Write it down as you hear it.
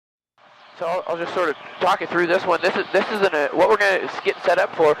So I'll just sort of talk you through this one. This is what we're going to get set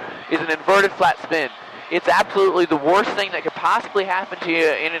up for is an inverted flat spin. It's absolutely the worst thing that could possibly happen to you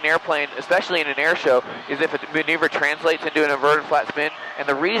in an airplane, especially in an air show, is if a maneuver translates into an inverted flat spin. And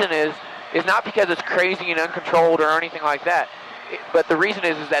the reason is not because it's crazy and uncontrolled or anything like that. But the reason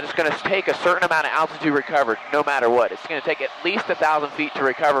is that it's going to take a certain amount of altitude recovered, no matter what. It's going to take at least 1,000 feet to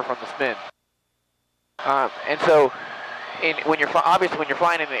recover from the spin. And so, when you're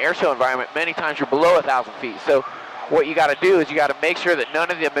flying in an air show environment, many times you're below 1,000 feet. So, what you got to do is you got to make sure that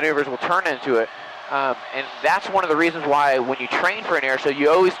none of the maneuvers will turn into it. And that's one of the reasons why when you train for an air show, you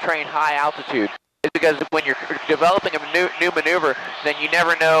always train high altitude. It's because when you're developing a new maneuver, then you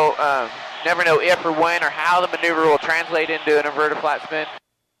never know if or when or how the maneuver will translate into an inverted flat spin.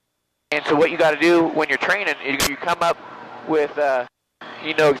 And so what you got to do when you're training is you come up with,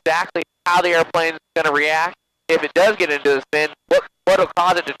 you know exactly how the airplane is going to react. If it does get into the spin, what will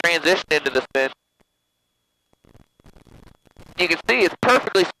cause it to transition into the spin. You can see it's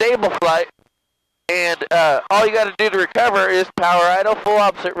perfectly stable flight. And all you got to do to recover is power idle, full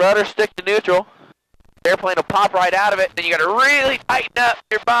opposite rudder, stick to neutral. The airplane will pop right out of it. Then you got to really tighten up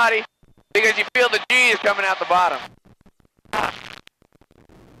your body because you feel the G is coming out the bottom.